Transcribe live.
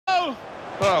Ronaldo!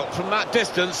 Well, from that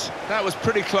distance, that was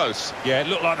pretty close. Yeah, it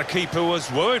looked like the keeper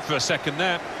was worried for a second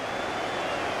there.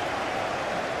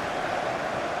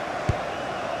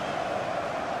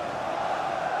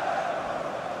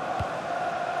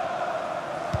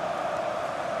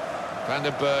 Van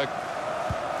den Berg.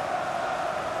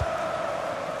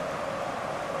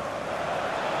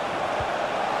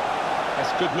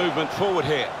 That's good movement forward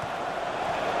here.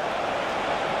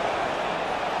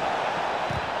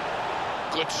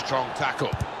 Good strong tackle.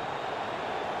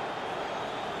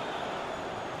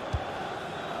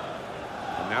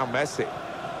 And now Messi.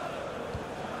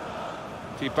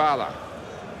 Dybala.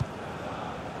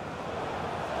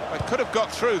 They could have got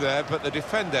through there, but the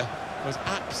defender was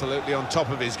absolutely on top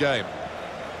of his game.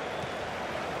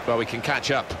 Well, we can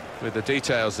catch up with the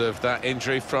details of that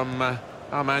injury from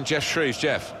our man Jeff Shreves.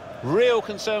 Jeff. Real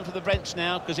concern for the bench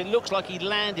now, because it looks like he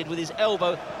landed with his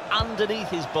elbow underneath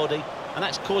his body, and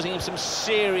that's causing him some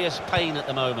serious pain at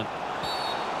the moment.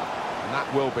 And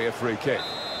that will be a free kick.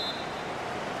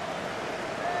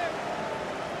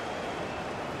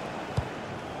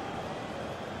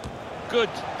 Good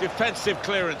defensive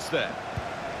clearance there.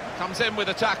 Comes in with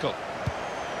a tackle.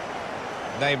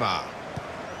 Neymar.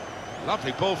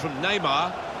 Lovely ball from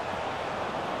Neymar.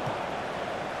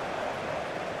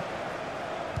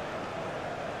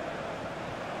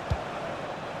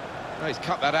 Oh, he's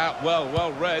cut that out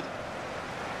well read.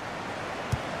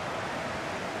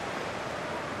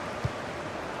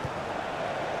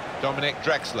 Dominic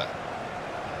Drexler.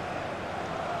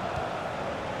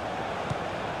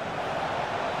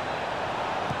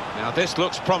 Now this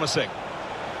looks promising.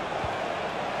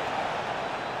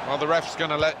 Well, the ref's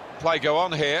going to let play go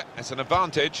on here. It's an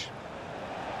advantage.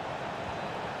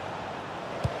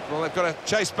 Well, they've got to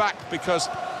chase back because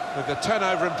with the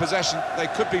turnover in possession, they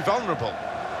could be vulnerable.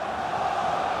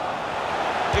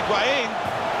 Higuain,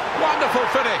 wonderful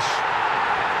finish.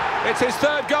 It's his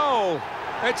third goal.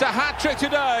 It's a hat-trick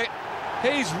today.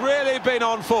 He's really been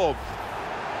on form.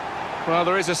 Well,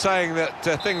 there is a saying that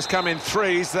things come in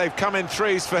threes. They've come in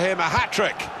threes for him, a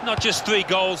hat-trick. Not just 3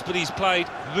 goals, but he's played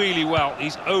really well.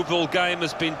 His overall game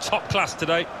has been top class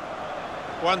today.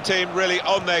 One team really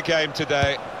on their game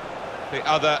today, the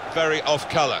other very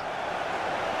off-colour.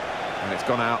 And it's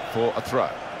gone out for a throw.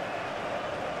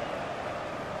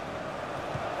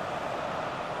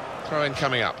 Throw-in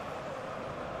coming up.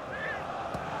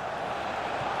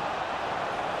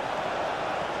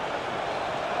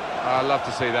 I love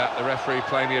to see that, the referee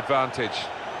playing the advantage.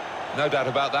 No doubt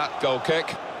about that, goal kick.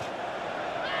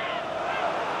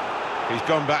 He's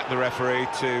gone back, the referee,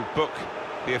 to book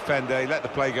the offender. He let the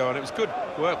play go on. It was good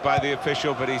work by the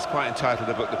official, but he's quite entitled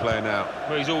to book the player now.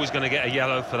 Well, he's always going to get a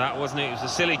yellow for that, wasn't it? It was a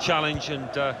silly challenge, and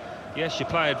yes, you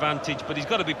play advantage, but he's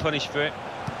got to be punished for it.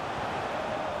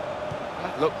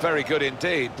 That looked very good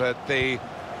indeed, but the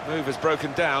move has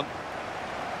broken down.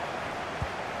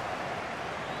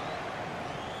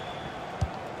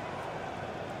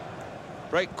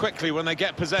 Break quickly when they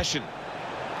get possession.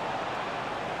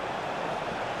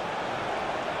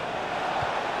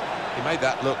 He made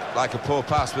that look like a poor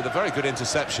pass with a very good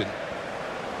interception.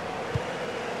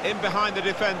 In behind the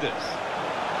defenders.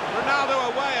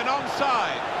 Ronaldo away and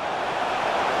onside.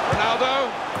 Ronaldo.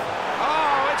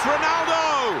 Oh, it's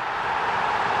Ronaldo!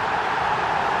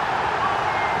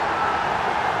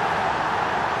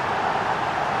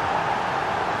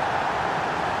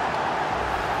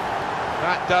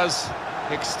 That does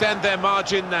extend their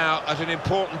margin now at an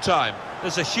important time.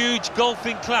 There's a huge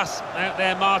golfing class out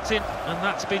there, Martin, and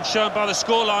that's been shown by the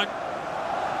scoreline.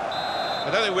 I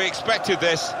don't think we expected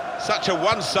this, such a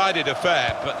one-sided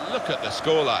affair, but look at the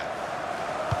scoreline.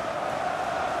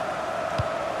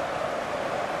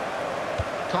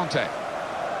 Conte.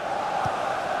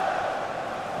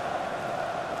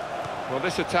 Well,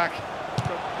 this attack...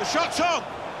 The shot's on!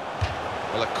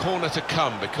 Well, a corner to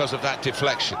come because of that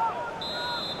deflection.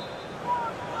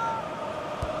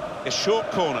 A short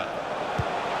corner.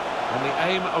 And the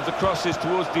aim of the cross is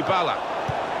towards Dybala.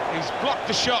 He's blocked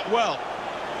the shot well.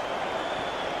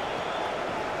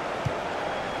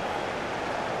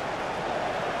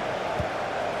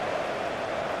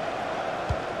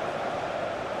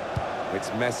 It's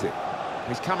Messi.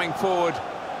 He's coming forward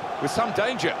with some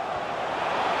danger.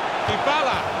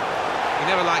 Dybala. You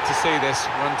never like to see this,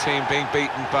 one team being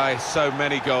beaten by so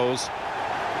many goals.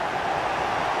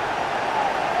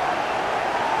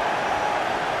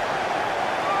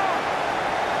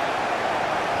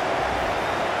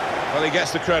 Well, he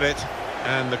gets the credit,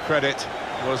 and the credit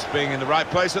was being in the right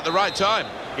place at the right time.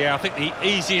 Yeah, I think the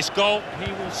easiest goal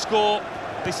he will score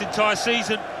this entire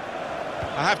season.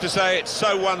 I have to say, it's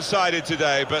so one-sided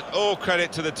today, but all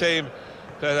credit to the team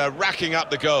They're racking up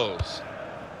the goals.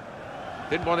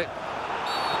 Didn't want it.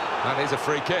 That is a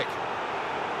free kick.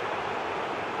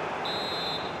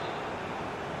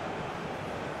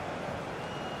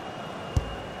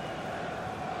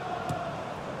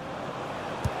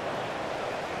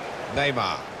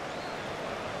 Neymar.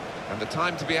 And the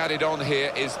time to be added on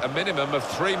here is a minimum of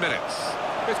 3 minutes.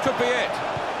 This could be it.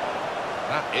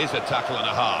 That is a tackle and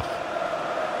a half.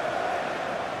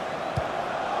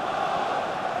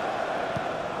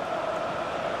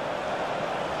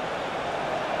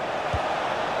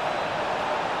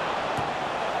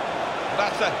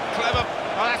 That's a clever...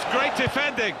 Oh, that's great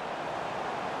defending.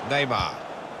 Neymar.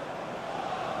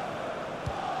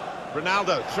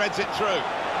 Ronaldo threads it through.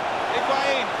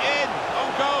 Higuain in, on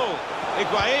goal.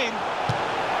 Higuain.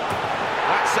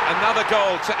 That's another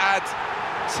goal to add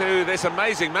to this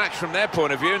amazing match from their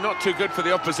point of view. Not too good for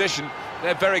the opposition.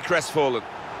 They're very crestfallen.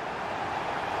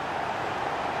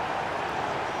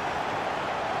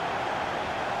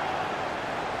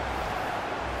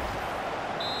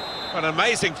 An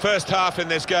amazing first half in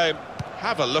this game.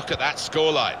 Have a look at that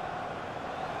scoreline.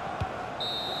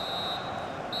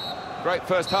 Great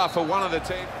first half for one of the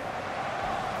team.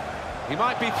 He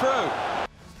might be through.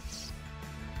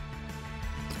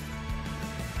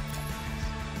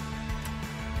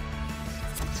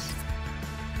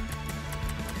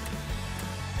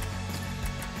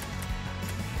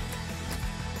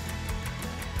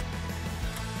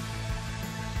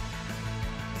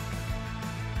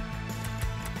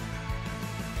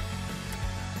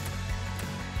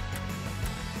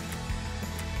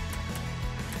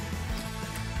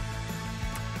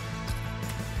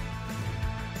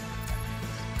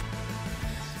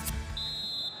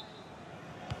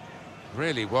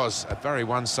 Really was a very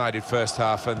one-sided first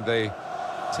half, and the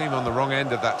team on the wrong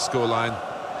end of that scoreline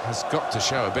has got to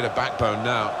show a bit of backbone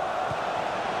now.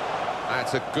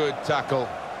 That's a good tackle.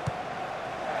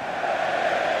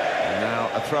 And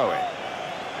now a throw-in.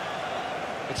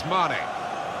 It's Mane.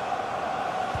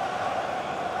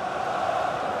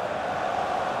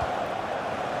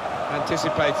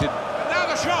 Anticipated. And now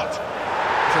the shot!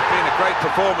 It's been a great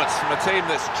performance from a team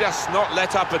that's just not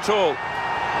let up at all.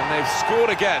 And they've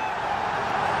scored again.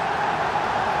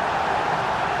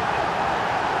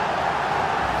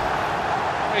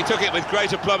 He took it with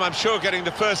great aplomb. I'm sure getting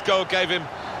the first goal gave him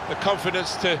the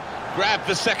confidence to grab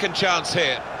the second chance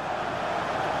here.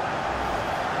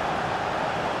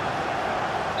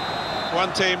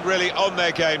 One team really on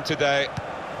their game today,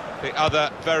 the other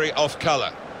very off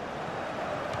colour.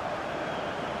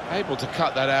 Able to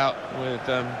cut that out with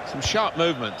some sharp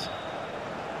movement.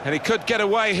 And he could get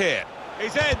away here.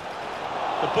 He's in.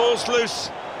 The ball's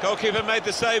loose. Goalkeeper made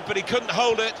the save, but he couldn't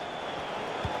hold it.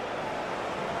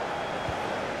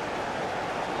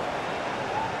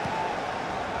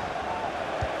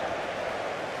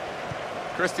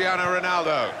 Cristiano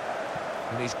Ronaldo,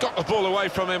 and he's got the ball away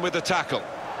from him with the tackle.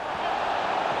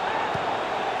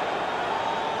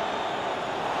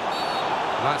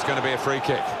 That's going to be a free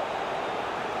kick.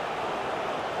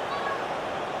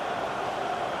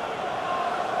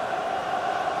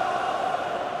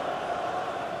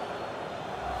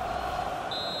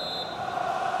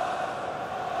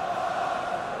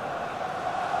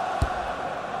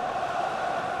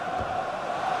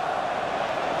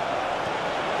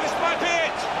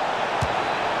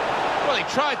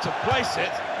 Tried to place it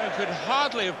and could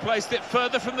hardly have placed it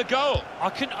further from the goal. I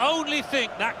can only think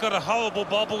that got a horrible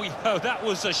bobble. Yo, that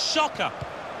was a shocker.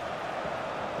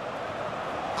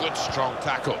 Good strong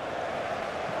tackle.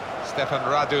 Stefan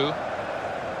Radu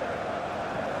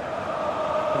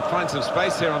can find some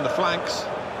space here on the flanks.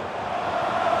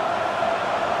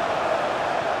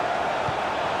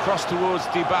 Cross towards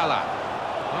Dybala.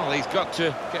 Well, he's got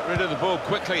to get rid of the ball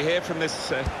quickly here from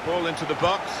this ball into the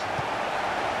box.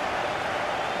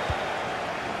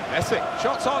 Messi,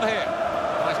 shots on here.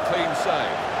 Nice clean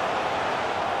save.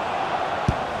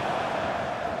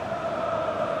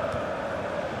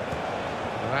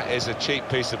 Well, that is a cheap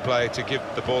piece of play to give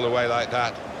the ball away like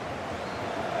that.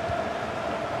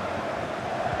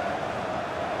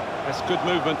 That's good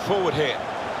movement forward here.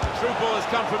 The through ball has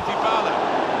come from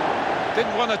Dybala.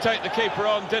 Didn't want to take the keeper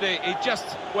on, did he? He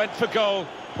just went for goal,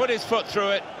 put his foot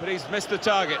through it, but he's missed the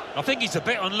target. I think he's a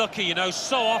bit unlucky, you know.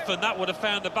 So often that would have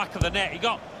found the back of the net. He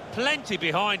got plenty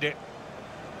behind it.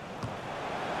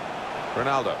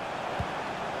 Ronaldo.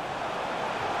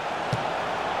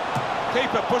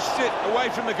 Keeper pushes it away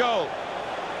from the goal.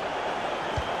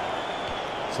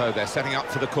 So they're setting up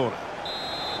for the corner.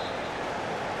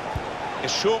 A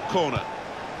short corner.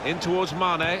 In towards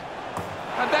Mane.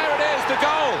 And there it is, the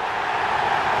goal!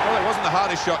 Well, it wasn't the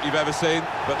hardest shot you've ever seen,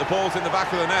 but the ball's in the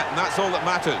back of the net, and that's all that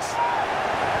matters.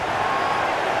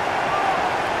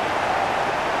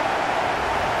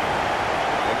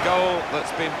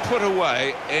 that's been put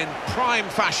away in prime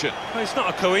fashion. Well, it's not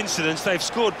a coincidence. They've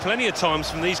scored plenty of times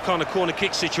from these kind of corner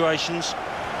kick situations.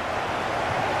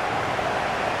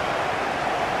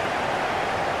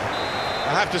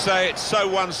 I have to say it's so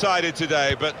one-sided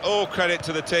today, but all credit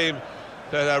to the team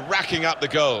that are racking up the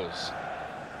goals.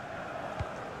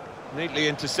 Neatly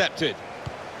intercepted.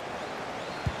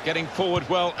 Getting forward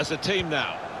well as a team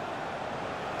now.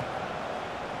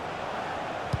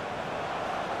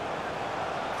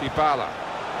 Dybala.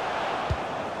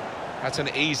 That's an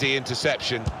easy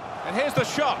interception. And here's the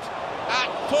shot.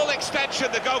 At full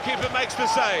extension, the goalkeeper makes the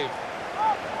save.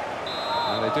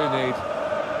 Well, they do need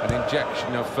an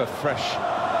injection of fresh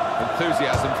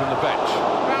enthusiasm from the bench.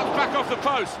 Bounce back off the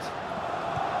post.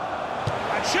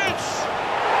 And shoots!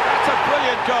 That's a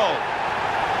brilliant goal.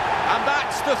 And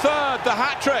that's the third, the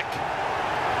hat-trick.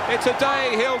 It's a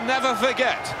day he'll never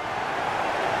forget.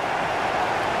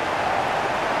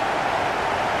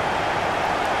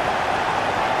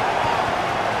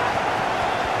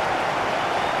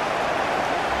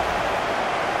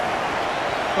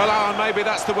 Well, Alan, maybe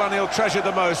that's the one he'll treasure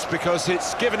the most because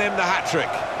it's given him the hat-trick.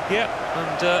 Yep,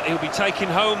 and he'll be taking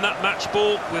home that match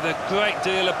ball with a great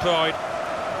deal of pride.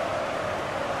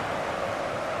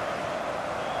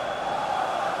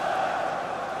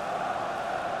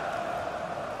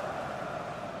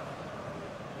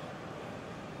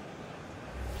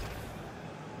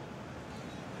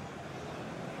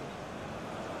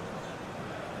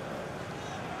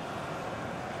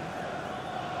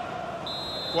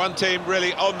 One team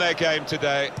really on their game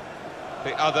today,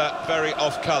 the other very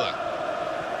off-colour.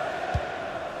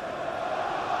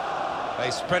 They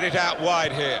spread it out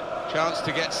wide here. Chance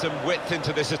to get some width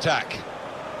into this attack.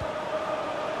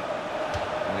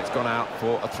 And it's gone out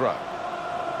for a throw.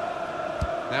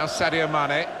 Now Sadio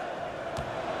Mane.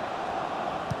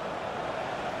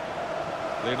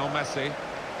 Lionel Messi.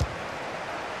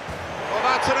 Well,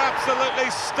 that's an absolutely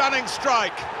stunning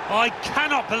strike. I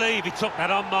cannot believe he took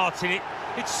that on, Martin.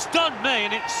 It stunned me,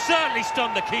 and it certainly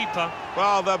stunned the keeper.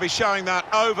 Well, they'll be showing that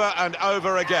over and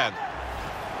over again.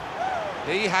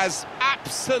 He has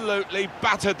absolutely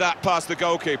battered that past the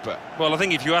goalkeeper. Well, I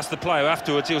think if you ask the player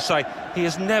afterwards, he'll say he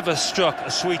has never struck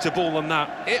a sweeter ball than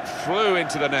that. It flew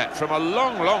into the net from a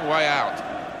long, long way out.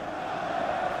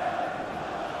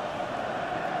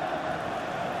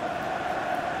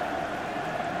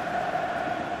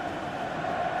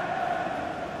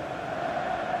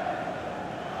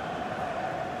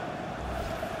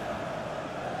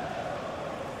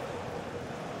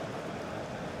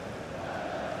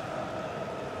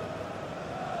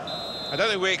 I don't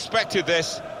think we expected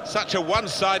this, such a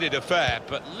one-sided affair,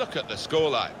 but look at the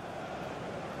scoreline.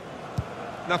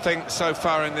 Nothing so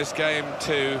far in this game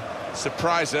to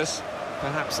surprise us,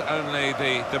 perhaps only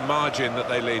the margin that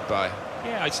they lead by.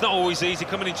 Yeah, it's not always easy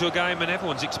coming into a game and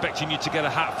everyone's expecting you to get a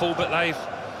hatful, but they've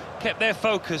kept their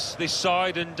focus this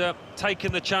side and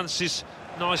taken the chances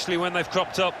nicely when they've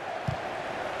cropped up.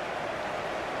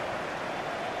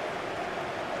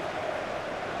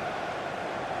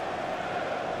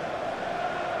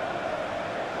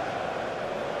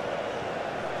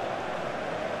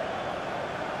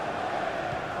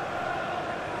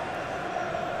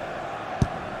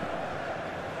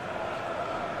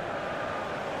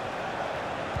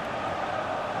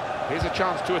 Here's a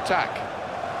chance to attack.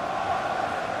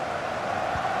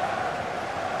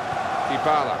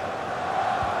 Dybala.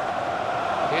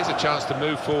 Here's a chance to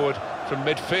move forward from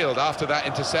midfield after that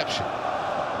interception.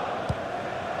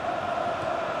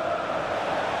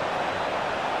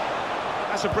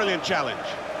 That's a brilliant challenge.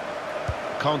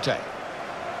 Conte.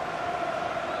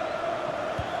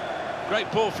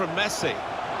 Great ball from Messi.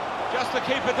 Just the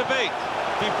keeper to beat.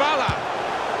 Dybala.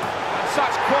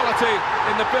 Such quality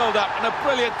in the build-up and a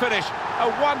brilliant finish, a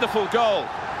wonderful goal.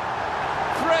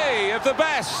 3 of the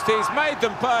best, he's made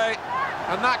them pay,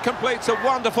 and that completes a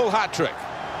wonderful hat-trick.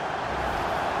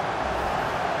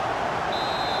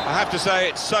 I have to say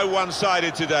it's so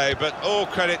one-sided today, but all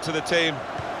credit to the team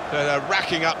that are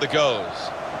racking up the goals.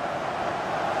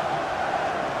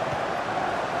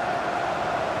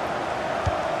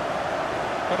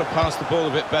 Got to pass the ball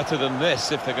a bit better than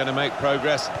this if they're going to make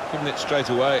progress, giving it straight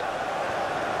away.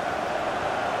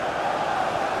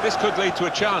 This could lead to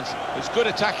a chance. It's good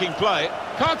attacking play.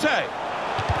 Conte!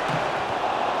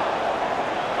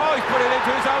 Oh, he's put it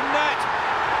into his own net.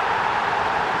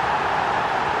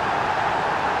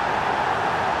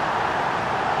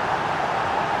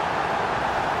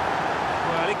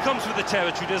 Well, it comes with the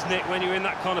territory, doesn't it, when you're in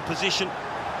that kind of position?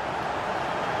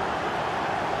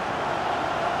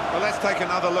 Well, let's take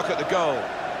another look at the goal.